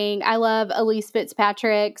writing. I love Elise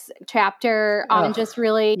Fitzpatrick's chapter on just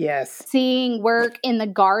really seeing work in the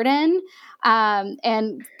garden.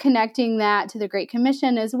 And connecting that to the Great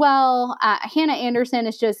Commission as well. Hannah Anderson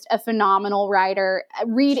is just a phenomenal writer.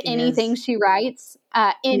 Read anything she writes,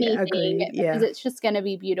 anything, because it's just going to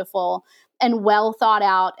be beautiful and well thought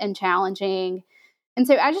out and challenging. And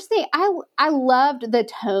so I just think I loved the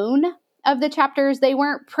tone of the chapters. They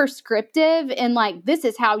weren't prescriptive in like, this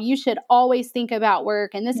is how you should always think about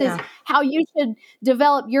work. And this is how you should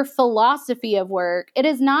develop your philosophy of work. It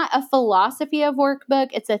is not a philosophy of work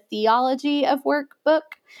book. It's a theology of work book,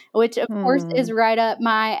 which of course is right up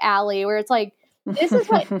my alley, where it's like, this is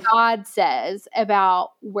what God says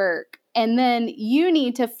about work. And then you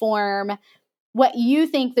need to form what you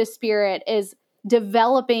think the Spirit is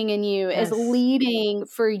developing in you, is leading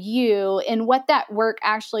for you, and what that work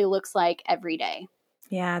actually looks like every day.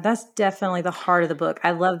 Yeah, that's definitely the heart of the book. I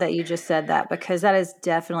love that you just said that, because that is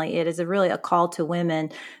definitely, it is really a call to women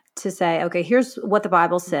to say, okay, here's what the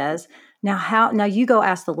Bible says. Now you go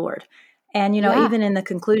ask the Lord. And, even in the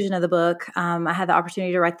conclusion of the book, I had the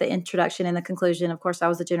opportunity to write the introduction and the conclusion. Of course, I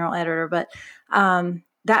was the general editor, but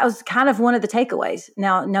that was kind of one of the takeaways.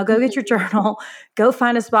 Now go get your journal, go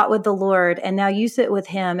find a spot with the Lord, and now you sit with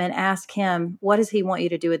him and ask him, what does he want you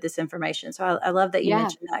to do with this information? So I love that you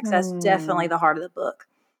mentioned that, because that's definitely the heart of the book.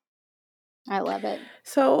 I love it.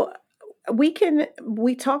 So we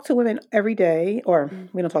talk to women every day, or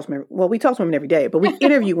we don't talk to women. Well, we talk to women every day, but we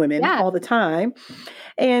interview women all the time.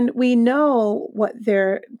 And we know what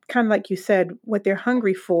they're, kind of like you said, what they're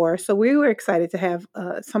hungry for. So we were excited to have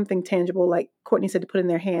something tangible, like Courtney said, to put in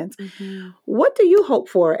their hands. What do you hope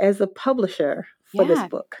for as a publisher for this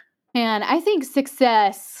book? And I think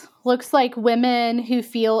success looks like women who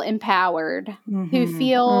feel empowered, who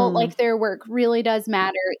feel like their work really does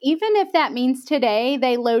matter. Even if that means today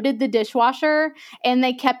they loaded the dishwasher and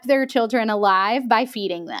they kept their children alive by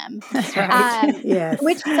feeding them. That's right.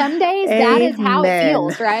 Which some days that is how it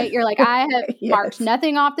feels, right? You're like, I have marked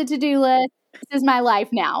nothing off the to-do list. This is my life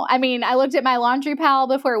now. I mean, I looked at my laundry pile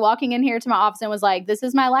before walking in here to my office and was like, this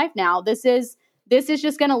is my life now. This is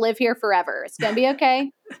just going to live here forever. It's going to be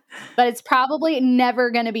okay, but it's probably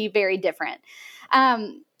never going to be very different.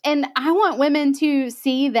 And I want women to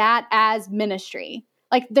see that as ministry.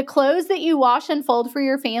 Like, the clothes that you wash and fold for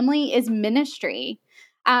your family is ministry.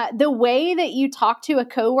 The way that you talk to a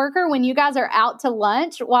coworker when you guys are out to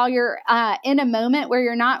lunch while you're in a moment where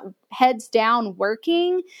you're not heads down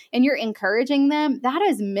working and you're encouraging them, that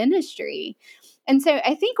is ministry. And so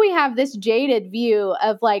I think we have this jaded view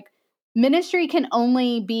of like, ministry can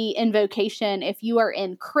only be in vocation if you are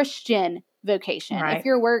in Christian vocation, if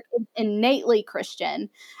your work is innately Christian.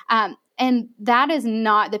 And that is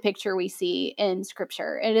not the picture we see in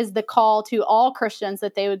Scripture. It is the call to all Christians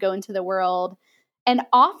that they would go into the world. And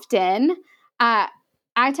often, I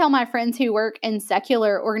tell my friends who work in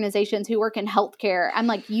secular organizations, who work in healthcare, I'm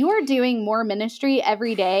like, you are doing more ministry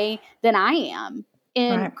every day than I am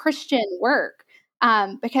in Christian work.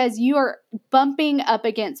 because you are bumping up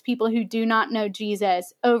against people who do not know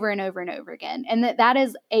Jesus over and over and over again. And that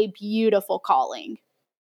is a beautiful calling.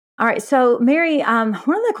 All right. So, Mary, one of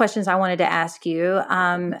the questions I wanted to ask you,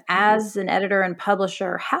 as an editor and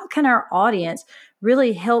publisher, how can our audience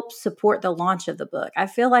really help support the launch of the book? I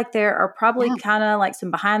feel like there are probably kind of like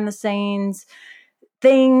some behind the scenes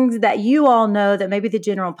things that you all know that maybe the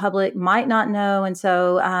general public might not know. And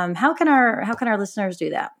so, how can our listeners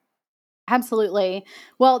do that? Absolutely.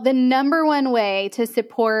 Well, the number one way to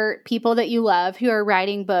support people that you love who are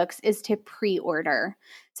writing books is to pre-order.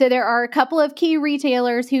 So there are a couple of key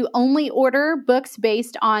retailers who only order books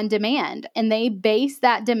based on demand, and they base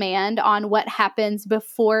that demand on what happens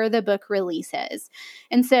before the book releases.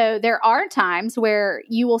 And so there are times where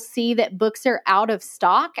you will see that books are out of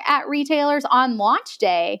stock at retailers on launch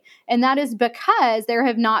day, and that is because there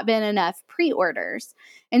have not been enough pre-orders.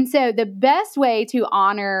 And so the best way to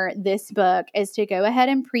honor this book is to go ahead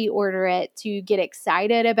and pre-order it, to get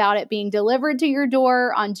excited about it being delivered to your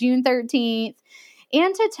door on June 13th,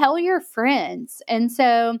 and to tell your friends. And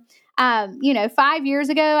so, 5 years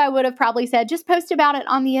ago, I would have probably said, just post about it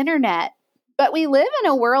on the internet. But we live in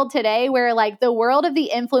a world today where like the world of the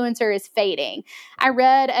influencer is fading. I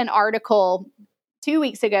read an article 2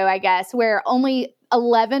 weeks ago, I guess, where only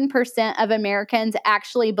 11% of Americans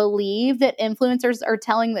actually believe that influencers are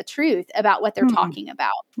telling the truth about what they're talking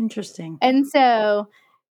about. Interesting. And so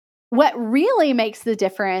what really makes the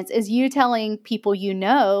difference is you telling people you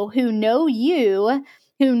know, who know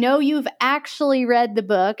you've actually read the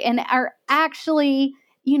book and are actually,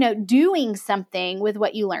 doing something with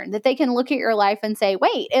what you learned, that they can look at your life and say,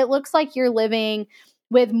 wait, it looks like you're living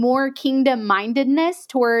with more kingdom mindedness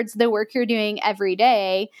towards the work you're doing every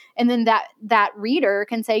day. And then that reader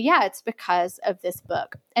can say, yeah, it's because of this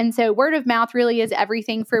book. And so word of mouth really is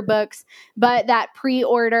everything for books, but that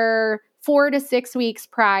pre-order 4 to 6 weeks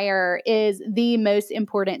prior is the most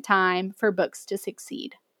important time for books to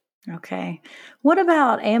succeed. Okay. What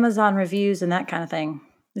about Amazon reviews and that kind of thing?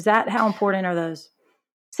 How important are those?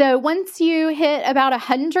 So once you hit about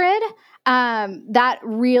 100, that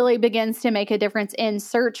really begins to make a difference in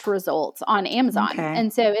search results on Amazon. Okay.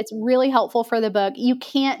 And so it's really helpful for the book. You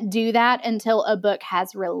can't do that until a book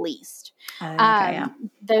has released.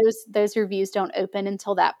 Those reviews don't open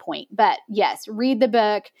until that point. But yes, read the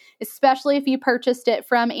book, especially if you purchased it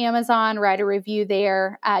from Amazon, write a review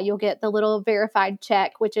there. You'll get the little verified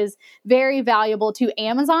check, which is very valuable to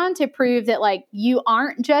Amazon to prove that like you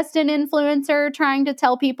aren't just an influencer trying to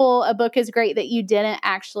tell people a book is great that you didn't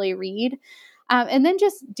actually read. And then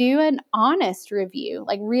just do an honest review,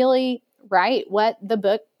 like really write what the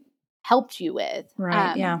book helped you with.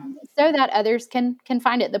 Right. So that others can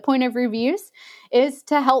find it. The point of reviews is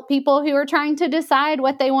to help people who are trying to decide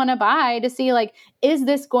what they want to buy to see like, is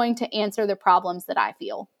this going to answer the problems that I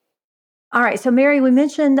feel? All right. So, Mary, we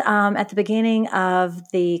mentioned at the beginning of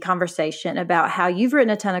the conversation about how you've written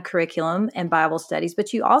a ton of curriculum and Bible studies,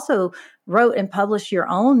 but you also wrote and published your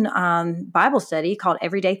own Bible study called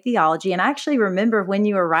Everyday Theology. And I actually remember when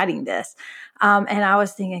you were writing this, and I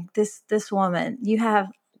was thinking, this woman, you have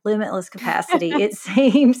limitless capacity. It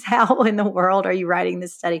seems, how in the world are you writing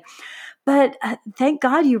this study? But thank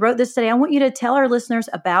God you wrote this study. I want you to tell our listeners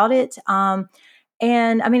about it.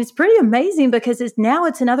 And I mean, it's pretty amazing because it's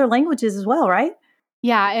in other languages as well, right?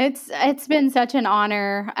 Yeah, it's been such an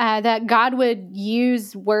honor that God would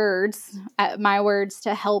use my words,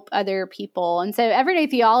 to help other people. And so Everyday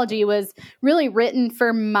Theology was really written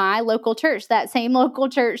for my local church, that same local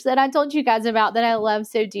church that I told you guys about that I love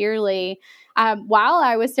so dearly. While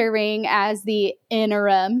I was serving as the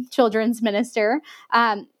interim children's minister,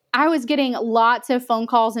 I was getting lots of phone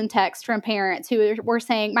calls and texts from parents who were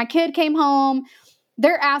saying, my kid came home,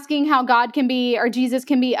 they're asking how God can be, or Jesus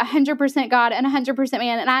can be 100% God and 100%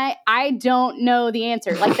 man. And I don't know the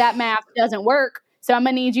answer. Like that math doesn't work. So I'm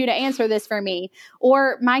going to need you to answer this for me.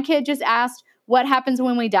 Or my kid just asked, what happens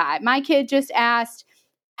when we die? My kid just asked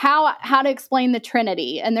how to explain the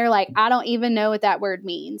Trinity. And they're like, I don't even know what that word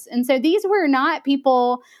means. And so these were not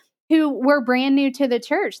people who were brand new to the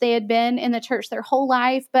church. They had been in the church their whole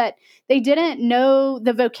life, but they didn't know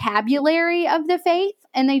the vocabulary of the faith,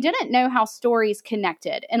 and they didn't know how stories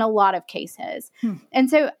connected in a lot of cases. And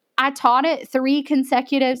so I taught it 3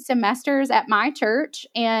 consecutive semesters at my church.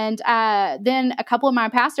 And then a couple of my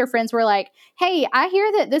pastor friends were like, hey, I hear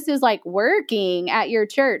that this is like working at your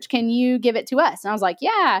church. Can you give it to us? And I was like,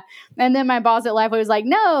 yeah. And then my boss at Lifeway was like,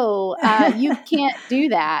 no, you can't do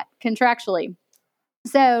that contractually.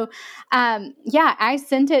 So, I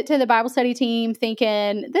sent it to the Bible study team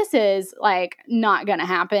thinking this is like not going to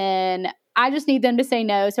happen. I just need them to say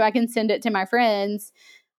no so I can send it to my friends.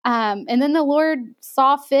 And then the Lord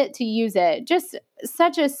saw fit to use it. Just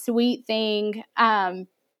such a sweet thing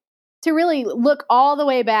to really look all the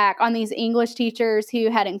way back on these English teachers who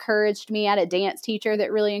had encouraged me. I had a dance teacher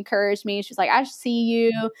that really encouraged me. She's like, I see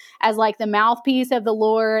you as like the mouthpiece of the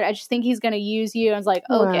Lord. I just think he's going to use you. I was like,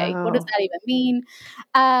 okay, what does that even mean?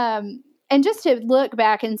 And just to look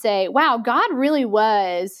back and say, wow, God really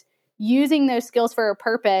was using those skills for a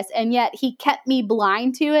purpose. And yet he kept me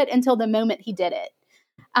blind to it until the moment he did it.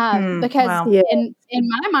 Because in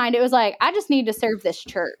my mind, it was like, I just need to serve this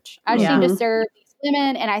church. I just need to serve these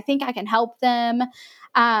women, and I think I can help them.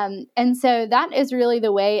 And so that is really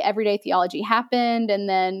the way Everyday Theology happened. And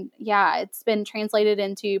then, it's been translated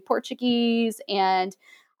into Portuguese and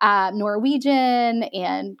Norwegian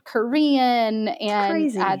and Korean,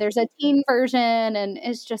 and there's a teen version, and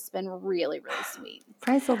it's just been really, really sweet.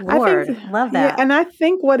 Praise the Lord. Love that. Yeah, and I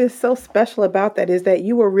think what is so special about that is that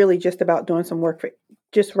you were really just about doing some work for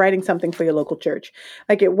just writing something for your local church.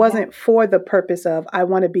 Like it wasn't for the purpose of, I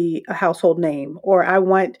want to be a household name, or I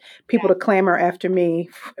want people to clamor after me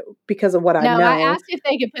because of what I know. No, I asked if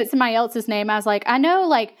they could put somebody else's name. I was like, I know,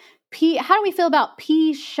 like, how do we feel about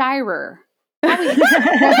P. Shirer? I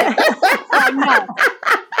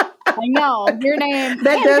know, your name.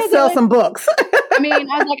 That does sell some books. I mean,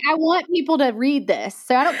 I was like, I want people to read this,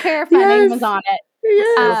 so I don't care if my name was on it.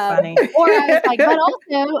 Funny. Or I was like, but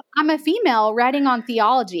also, I'm a female writing on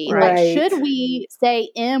theology. Right. Like, should we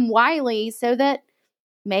say M. Wiley so that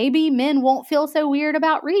maybe men won't feel so weird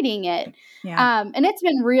about reading it? Yeah. And it's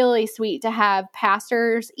been really sweet to have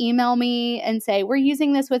pastors email me and say, we're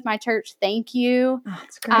using this with my church. Thank you. Oh,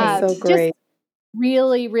 that's great. So great. Just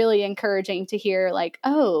really, really encouraging to hear, like,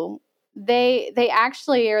 oh, they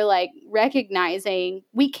actually are like recognizing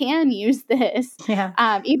we can use this,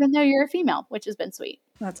 even though you're a female, which has been sweet.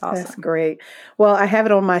 That's awesome. That's great. Well, I have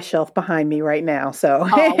it on my shelf behind me right now, so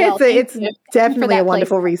it's definitely a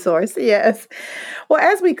wonderful resource. Yes. Well,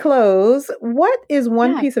 as we close, what is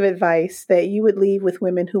one piece of advice that you would leave with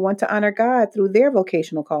women who want to honor God through their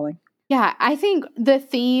vocational calling? Yeah, I think the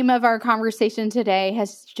theme of our conversation today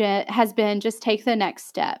has been just take the next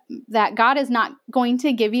step. That God is not going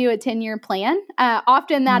to give you a 10-year plan.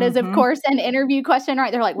 Often that is, of course, an interview question,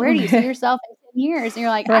 right? They're like, where do you see yourself in 10 years? And you're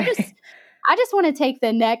like, I just want to take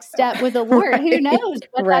the next step with the Lord. Who knows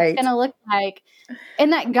what that's going to look like?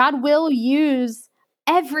 And that God will use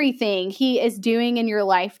everything he is doing in your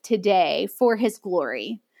life today for his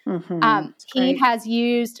glory. He has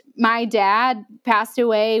used, my dad passed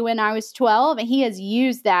away when I was 12, and he has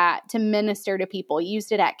used that to minister to people. He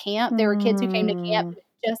used it at camp. There were kids who came to camp who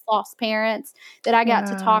just lost parents that I got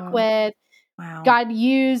to talk with. Wow. God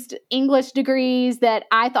used English degrees that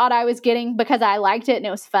I thought I was getting because I liked it and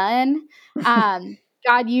it was fun.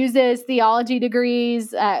 God uses theology degrees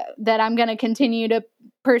that I'm going to continue to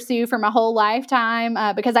pursue for my whole lifetime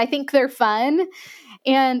because I think they're fun.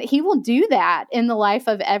 And he will do that in the life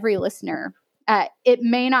of every listener. It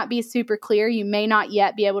may not be super clear. You may not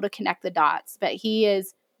yet be able to connect the dots, but he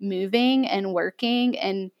is moving and working,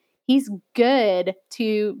 and he's good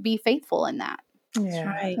to be faithful in that. That's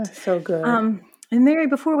right. That's so good. And Mary,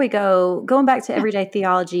 before we going back to Everyday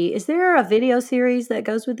Theology, is there a video series that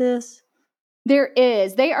goes with this? There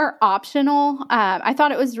is. They are optional. I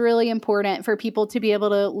thought it was really important for people to be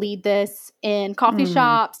able to lead this in coffee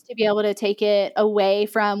shops, to be able to take it away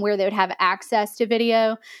from where they would have access to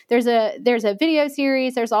video. There's a video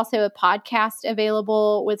series. There's also a podcast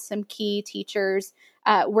available with some key teachers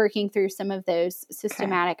working through some of those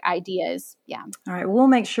systematic ideas. Yeah. All right. We'll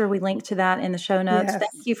make sure we link to that in the show notes. Yes.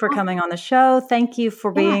 Thank you for coming on the show. Thank you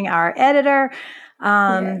for being our editor.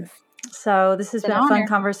 So this has been a fun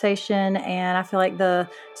conversation, and I feel like the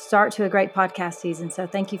start to a great podcast season. So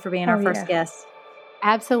thank you for being our first guest.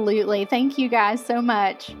 Absolutely. Thank you guys so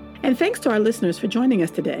much. And thanks to our listeners for joining us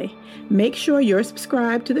today. Make sure you're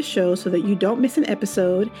subscribed to the show so that you don't miss an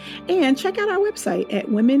episode, and check out our website at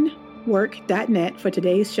womenwork.net for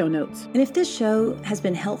today's show notes. And if this show has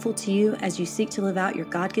been helpful to you as you seek to live out your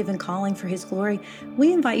God-given calling for his glory,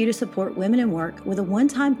 we invite you to support Women in Work with a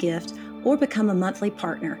one-time gift or become a monthly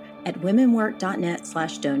partner at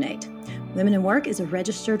womenwork.net/donate. Women in Work is a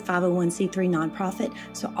registered 501c3 nonprofit,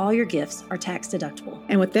 so all your gifts are tax deductible.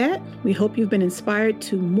 And with that, we hope you've been inspired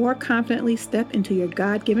to more confidently step into your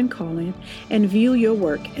God-given calling and view your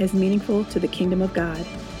work as meaningful to the kingdom of God.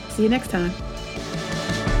 See you next time.